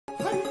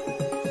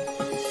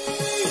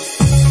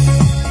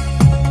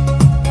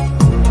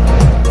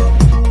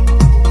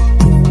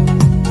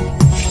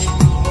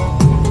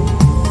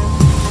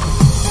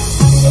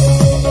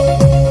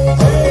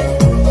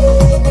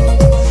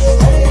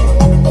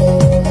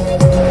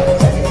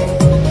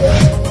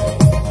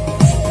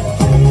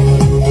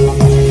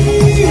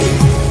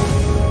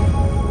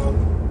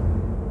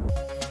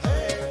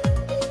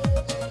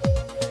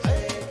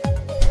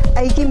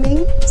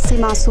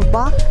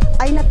Tarasuba,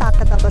 Aina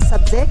Takataba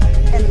subject,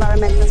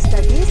 Environmental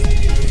Studies,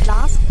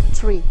 Class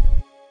 3.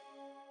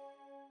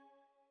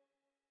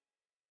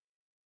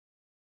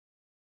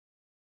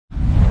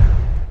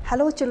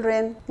 Hello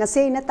children,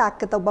 ngase ina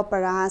takataba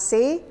para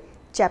se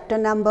chapter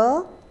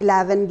number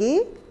 11 gi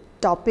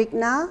topic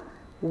na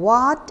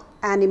what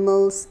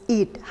animals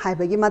eat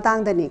haibagi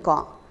matang da ni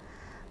ko.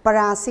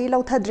 Para si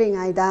lauthadring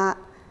ai da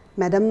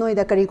madam noi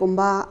da kari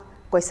kumba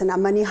question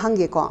amani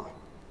hange ko.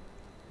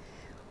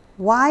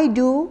 Why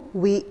do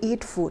we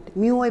eat food?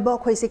 Mioi ba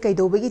khoi se kai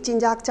do bagi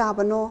chinjak cha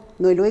bano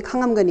noi loi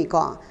khangam gani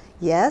ko.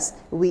 Yes,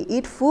 we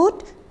eat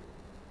food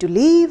to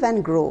live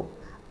and grow.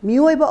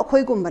 Mioi ba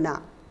khoi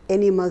kumbana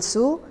animals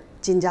su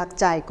chinjak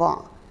chai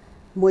ko.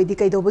 Moi di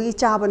kai do bagi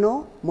cha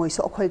bano moi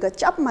so khoi ga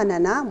chap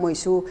manana moi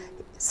su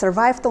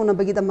survive to na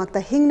bagi da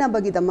makta hing na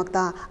bagi da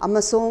makta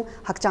amasong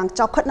hakchang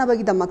chawkhat na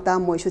bagi da makta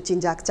moi su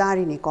chinjak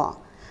chari ni ko.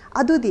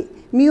 Adudi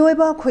mioi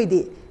ba khoi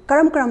di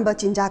karam ba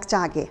chinjak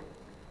cha ge.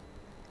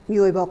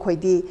 Miyoiba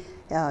khoidi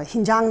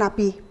hinjang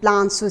napi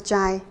plants su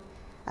chai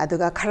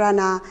aduga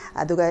kharana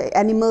aduga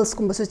animals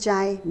kumba su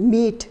chai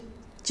meat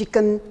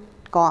chicken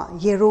ko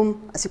yerum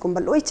asikumba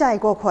loi chai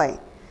ko khoi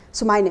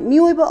sumaine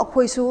miyoiba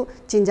akhoi su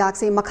chinjak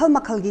se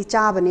makhal gi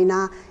cha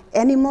banina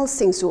animals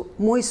sing su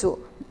moi su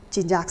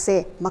chinjak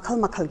se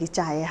makhal gi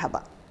chai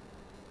haba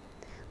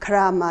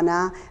khara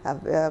mana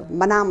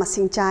mana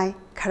masing chai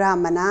khara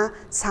mana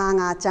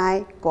sanga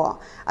chai ko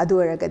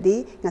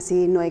aduragadi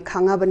ngasi noi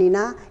khanga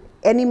banina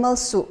animals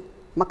su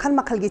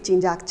makhal gi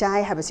chinjak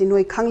chai habasi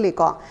noi khangle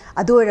ko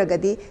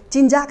adoiragadi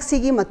chinjak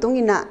sigi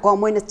matungina ko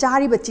moina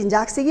chari ba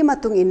chinjak sigi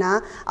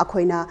matungina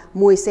akhoina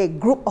moise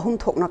group ahum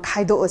thokna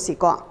khaido osi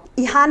ko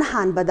ihan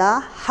han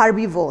bada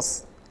herbivores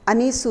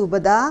ani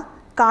subada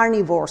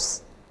carnivores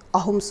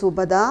ahum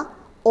subada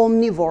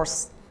omnivores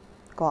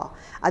ko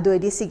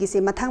adoidi sigi se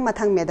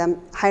mathang madam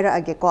haira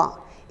age ko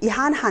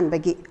ihan han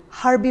bagi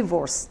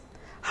herbivores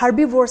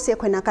se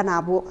khoina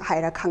kanabu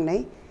haira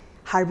khangnai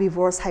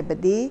Herbivores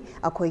haibadi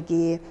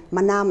akoigi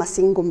mana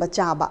masing gumba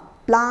chaba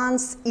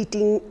plants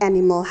eating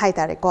animal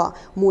haitare ko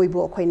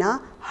moibo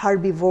akoina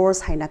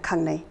herbivores haina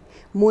khangnai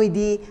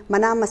moidi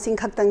mana masing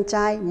khaktang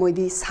chai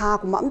moidi sa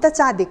kuma amta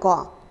chade ko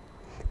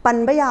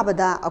panba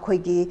yabada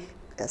akoigi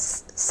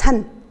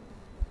san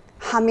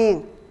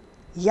hameng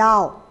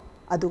yaw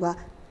aduga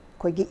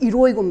akoigi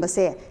iroi gumba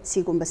se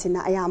sigumba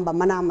sina ayamba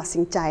mana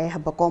masing chai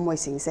haba ko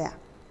moising se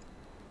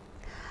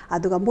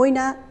aduga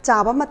moina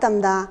chaba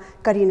matamda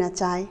karina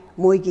chai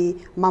moigi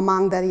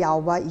mamangda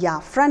yawba ya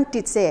front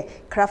tit se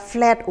khra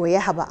flat oye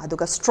haba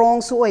aduga strong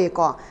su oye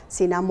ko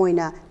sina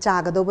moina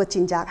chaga doba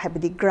chinjak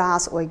habidi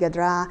grass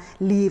oigadra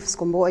leaves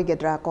kumbo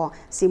oigadra ko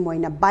si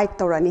moina bite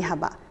torani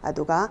haba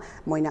aduga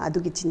moina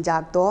adugi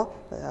chinjak do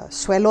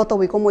swallow to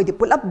ko moidi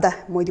pull up da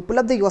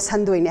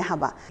yosan doine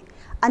haba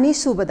ani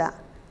subada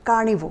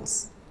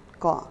carnivores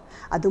ko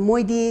adu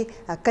moidi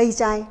kai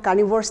chai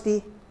carnivores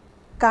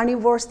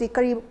di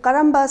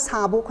karamba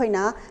sabu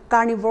khoina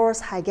carnivores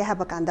haige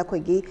haba kanda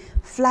khoigi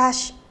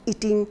flesh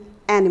eating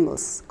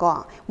animals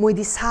ko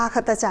moidi sa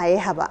khata chae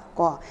haba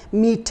ko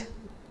meat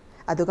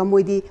aduga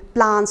moidi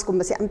plants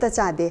kumba se amta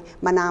chade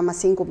mana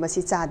masing kumba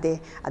si chade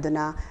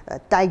aduna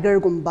tiger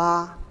gumba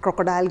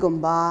crocodile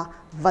gumba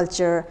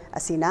vulture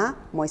asina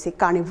moise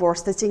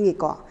carnivores ta chingi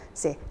ko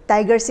se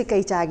tiger si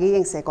kai chagi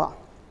yengse ko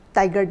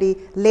tiger di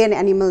land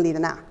animal ni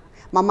na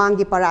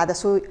Mamangi parada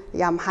su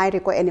yam high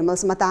ko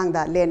animals matang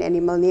da land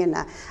animal ni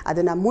na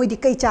aduna moidi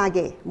kai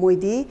chage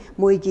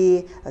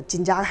moigi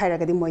chinjak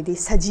hairagadi moidi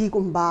saji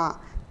gumba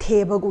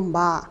theba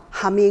gumba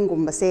haming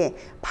gumba se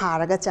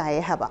pharaga chae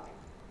haba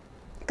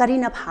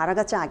karina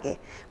pharaga chage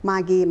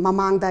magi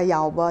mamang da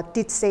yawba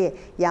tit se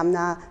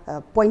yamna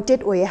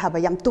pointed oye haba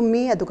yam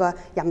tummi aduga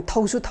yam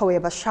thausu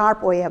thaweba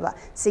sharp oye haba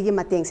sigi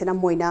mateng sena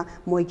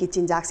moigi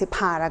chinjak se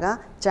pharaga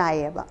chae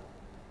haba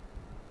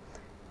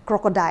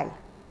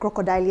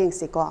crocodile yang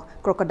se ko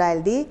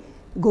crocodile di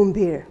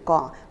gumbir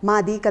ko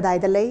madi kadai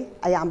da lei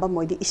ayamba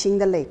moidi ising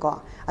da lei ko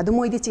adu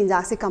moidi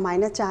chinjak se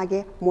kamaina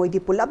chage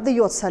moidi pulap da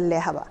yot sal le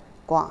haba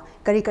ko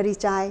kari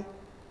chai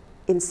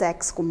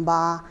insects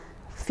kumba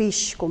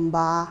fish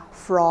kumba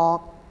frog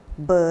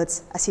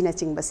birds asina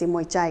chingba se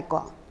moi chai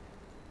ko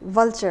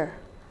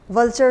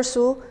vulture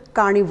su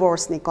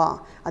carnivores ni ko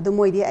adu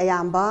moidi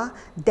ayamba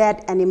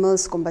dead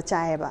animals kumba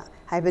chai ba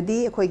haibadi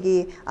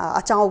akoigi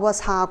achawba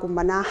sa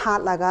kumbana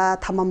hatlaga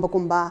thamamba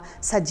kumba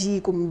saji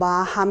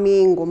kumba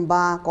haming kumba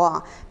ko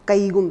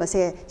kai gumba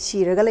se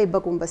shiraga leiba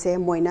kumba se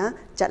moina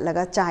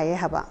chatlaga chae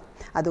haba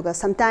aduga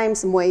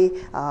sometimes moi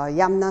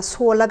yamna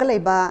solaga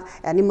leiba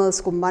animals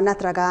kumba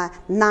natraga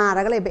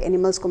naraga leiba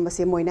animals kumba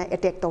se moina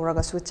attack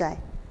toraga su chai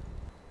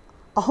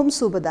ahum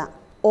subada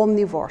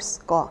omnivores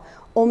ko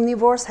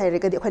omnivores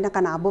hairega di khoina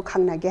kanabu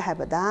khangna ge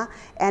habada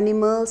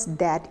animals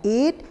that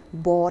eat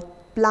both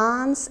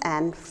plants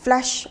and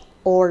flesh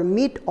or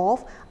meat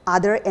of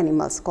other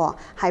animals ko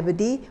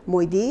haibadi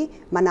moidi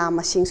mana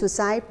masing su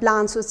chai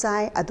plants su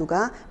chai aduga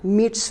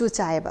meat su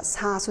chai ba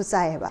sa su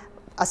chai ba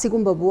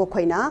asigumba bu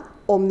khoina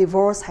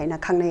omnivores haina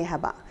khangnai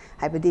haba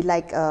haibadi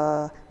like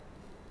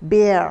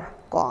bear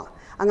ko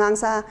angang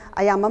sa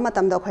ayama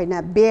matamda khoina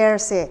bear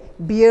se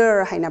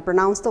beer haina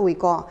pronounce to wi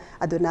ko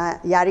aduna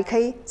yari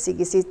khai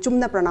sigi si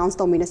chumna pronounce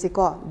to mina si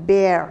ko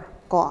bear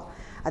ko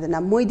aduna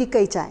moidi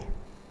kai chai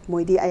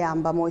moidi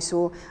ayamba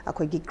moisu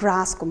akhoi gi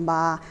grass kumba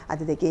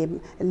adudagi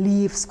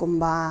leaves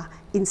kumba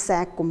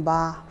insect kumba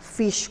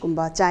fish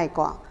kumba chai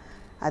ko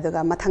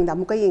aduga mathangda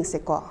muka yengse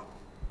ko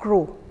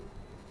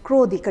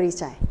crow di kari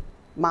chai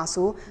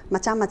masu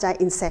macha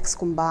insects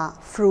kumba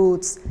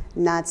fruits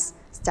nuts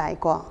chai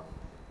ko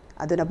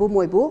aduna bu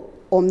moibu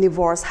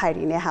omnivores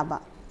hairine haba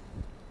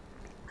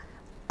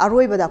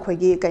aroi bada khoi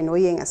gi kaino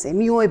yeng ase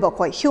mioi ba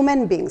khoi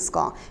human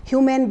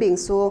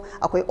beings so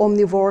akhoi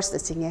omnivores da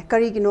chinge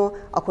kari gino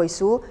akhoi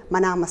su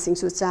mana masing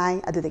su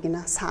chai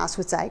adudagina sa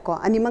su chai ko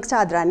animak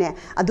chadra ne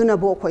aduna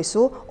bo khoi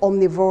su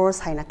omnivores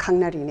haina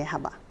khangnari ne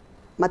haba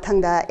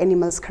mathangda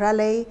animals khara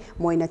lei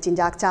moina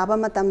chinjak chaba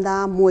matamda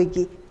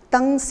moigi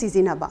tang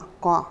sizinaba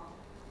ko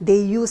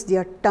they use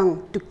their tongue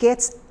to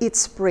catch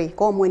its prey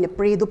ko moina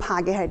prey du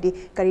phage hardi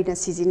karina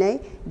sizinai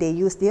they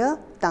use their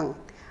tongue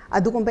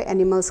adugumba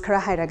animals khara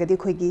hairagadi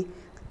khoigi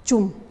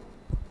chum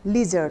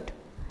lizard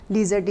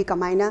di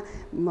kamaina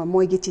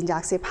moigi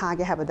chinjak se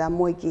phage habada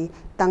moigi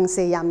tang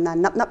se yamna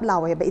nap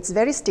lawe ba it's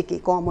very sticky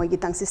ko moigi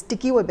tang se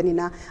sticky we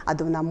banina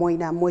aduna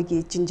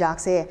moigi chinjak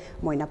se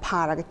moina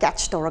pharaga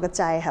catch toraga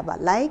chai haba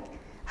like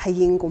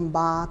haying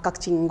gumba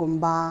kakching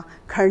gumba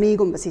kharni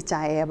gumba si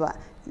chai haba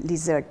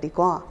lizard di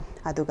ko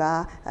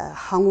aduga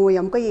hangoi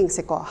am ka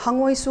yengse ko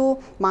hangoi su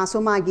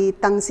maso magi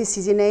tang si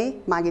sijine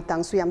magi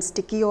tang su yam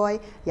sticky oi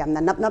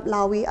yamna nap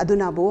lawi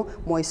aduna bu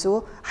moisu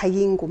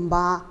haying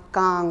gumba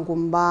kang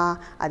gumba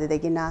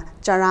adudagina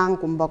charang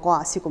gumba ko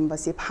asigumba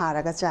si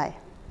pharaga chai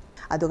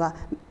aduga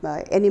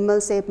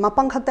animals se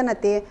mapang khakta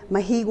nate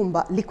mahi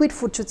gumba liquid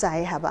food chu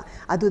chai haba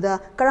aduda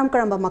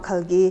karam ba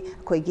makhal gi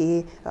khoi gi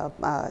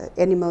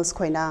animals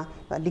khoina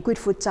liquid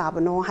food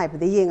chabano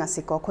haibade yenga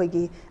se ko khoi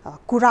gi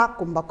kurak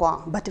gumba ko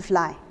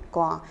butterfly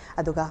ko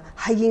aduga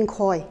haying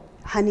khoi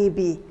honey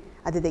bee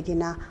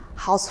adudagina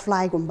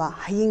housefly gumba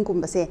haying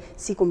gumba se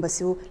si gumba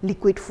su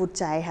liquid food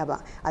chai haba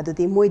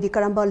adudi moidi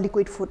karamba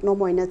liquid food no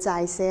moina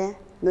chai se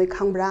noi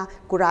khangbra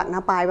kurak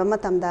na paiba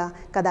matamda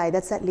kadai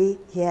da chatli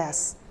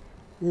yes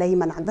lei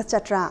manak da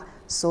chatra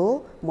so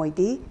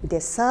moidi they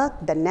suck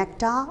the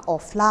nectar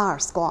of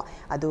flowers ko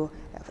adu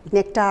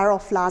nectar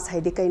of flowers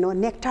haidi kaino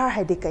nectar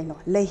haidi kaino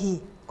lehi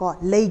ko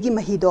leigi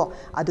mahi do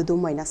adudu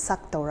moina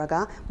sak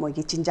toraga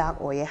moigi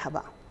chinjak oye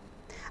haba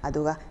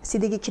aduga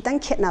sidigi khitang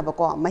khetna ba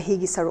ko mahi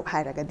gi saruk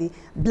hairagadi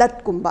blood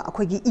kumba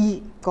akhoi gi e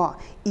ko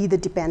e the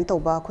depend to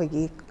ba akhoi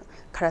gi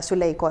kharasu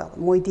lei ko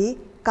moidi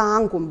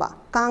kang kumba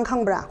kang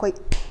khangbra akhoi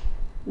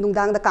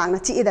nungdang da kang na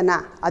chi idana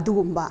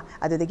adugumba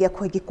adudagi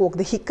akhoi gi kok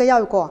da hik ka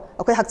yaw ko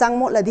akhoi hakchang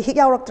mot la di hik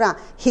yawraktra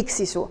hik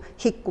sisu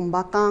hik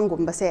kumba kang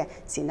gumba se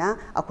sina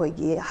akhoi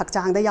gi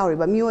hakchang da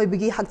yawriba mioi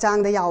bigi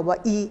hakchang da yawba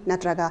e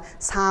natraga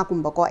sa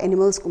kumba ko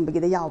animals kumba gi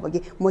da yawba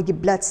gi moigi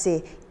blood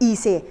se e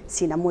se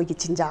sina moigi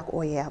chinjak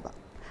oye aba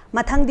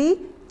mathangdi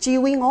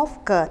chewing of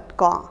cud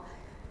ko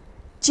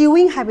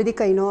chewing habidi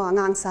kaino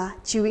angangsa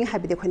chewing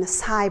habidi khoina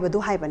saiba du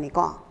haibani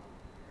ko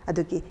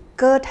adugi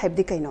cud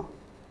habidi kaino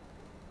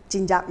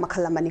chinjak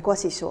makhalamani ko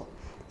sisu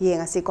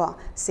yenga si ko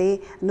se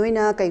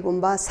noina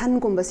kaigumba san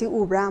gumba si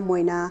ubra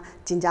moina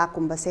chinjak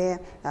gumba se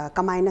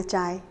kamaina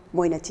chai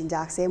moina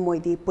chinjak se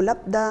moidi pulap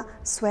da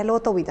swallow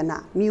to widana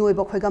mioi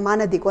ba khoiga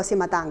mana di ko si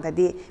matang da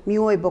di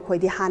mioi ba khoi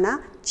di hana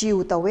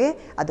chew tawe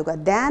aduga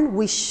then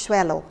we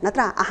swallow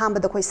natra ahamba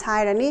da khoi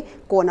sairani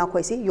kona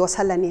khoi si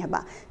yosalani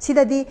haba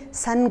sida di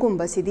san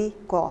gumba sidi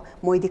ko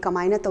moidi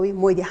kamaina tawi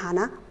moidi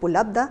hana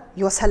pulap da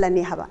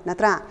yosalani haba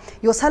natra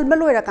yosal ba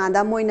loira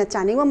kanda moina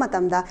chaninga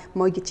matamda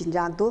moigi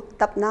chinjak du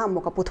tapna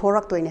moka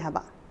puthorak toine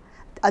haba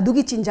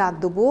adugi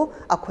chinjak du bu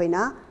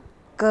akhoina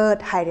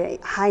cud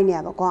haine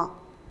haba ko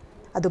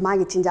adu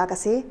magi chinjak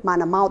ase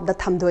mana mouth da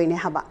thamdoine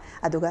haba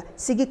aduga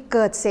sigi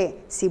cud se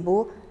sibu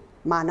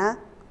mana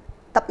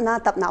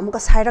tapna amuka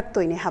sairak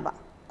toine haba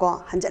ko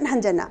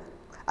hanjana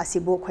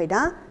asibu khoida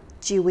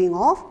chewing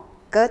of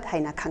cud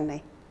haina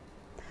khangnai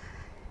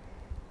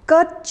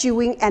cud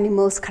chewing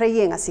animals khara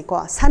yeng asiko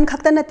san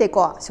khakta na te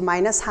ko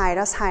sumaina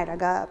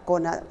sairaga ko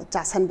na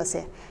chasan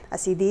base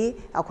asidi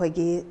akhoi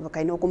gi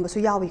kaino kumba su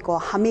yawi ko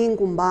haming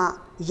kumba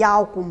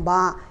yaw kumba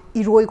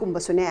iroi kumba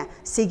su ne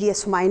sigi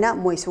sumaina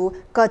moisu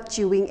cud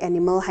chewing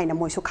animal haina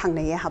moisu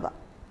khangnai haba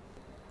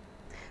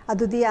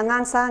adudi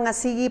angangsa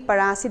ngasigi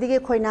para sidige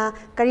khoina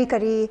kari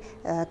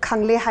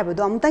khangle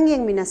haibado amtang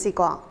yengminasi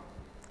ko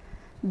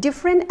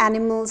different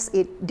animals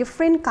eat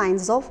different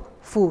kinds of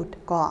food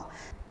ko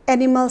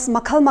animals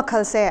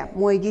makhal se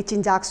moigi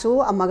chinjak su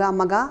amaga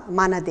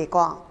manade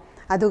ko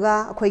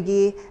aduga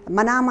khoigi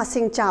mana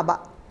masing chaba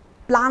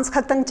plants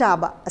khaktang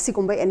chaba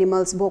asikumbai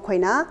animals bo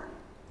khoina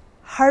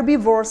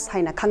herbivores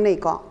haina khangnei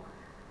ko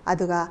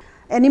aduga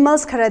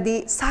animals kharadi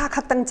sa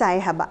khaktang chai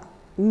haba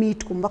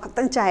meat kumba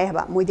khaktang chai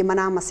haba moidi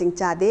mana masing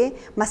chade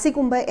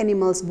masikumba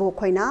animals bo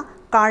khoina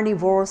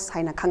carnivores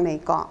haina khangnei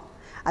ko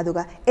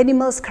aduga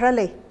animals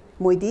kharale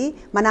मोइदी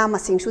मना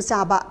मसिंग सु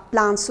चाबा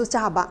plant सु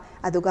चाबा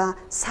अदुगा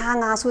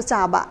सांगा सु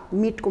चाबा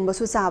meet कुंबा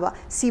सु चाबा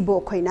सिबो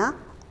खोइना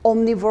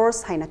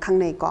omnivores haina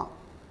khangnei ko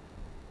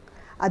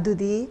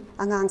adudi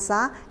angangsa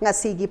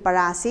ngasigi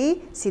parasi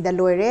sida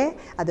loire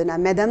aduna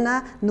madam na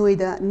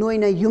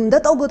noina yumda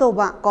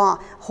toba ko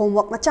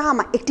homework macha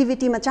ama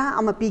activity macha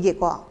ama pige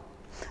ko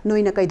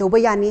noina kai doba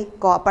yani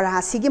ko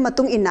parasi gi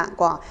matung ina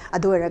ko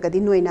adoira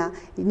gadi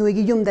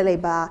noigi yumda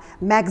leiba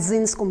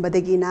magazines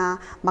kumbadagi na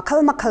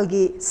makhal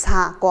gi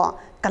sa ko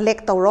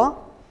collect tawro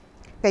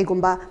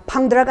kaigumba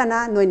phangdragana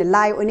noina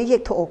lai oni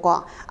yek tho ko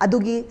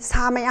adugi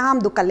sa mayam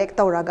du collect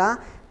tawraga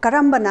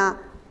karambana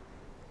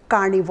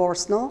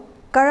carnivores no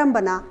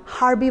karambana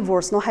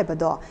herbivores no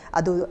haibado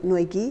adu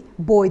noigi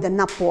boy da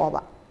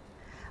napoba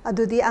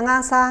adudi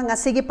angasa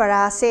ngasigi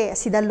para se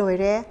sida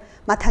loire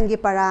mathangi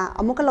para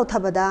amuka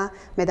lothabada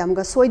madam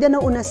ga soidana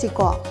unasi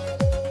ko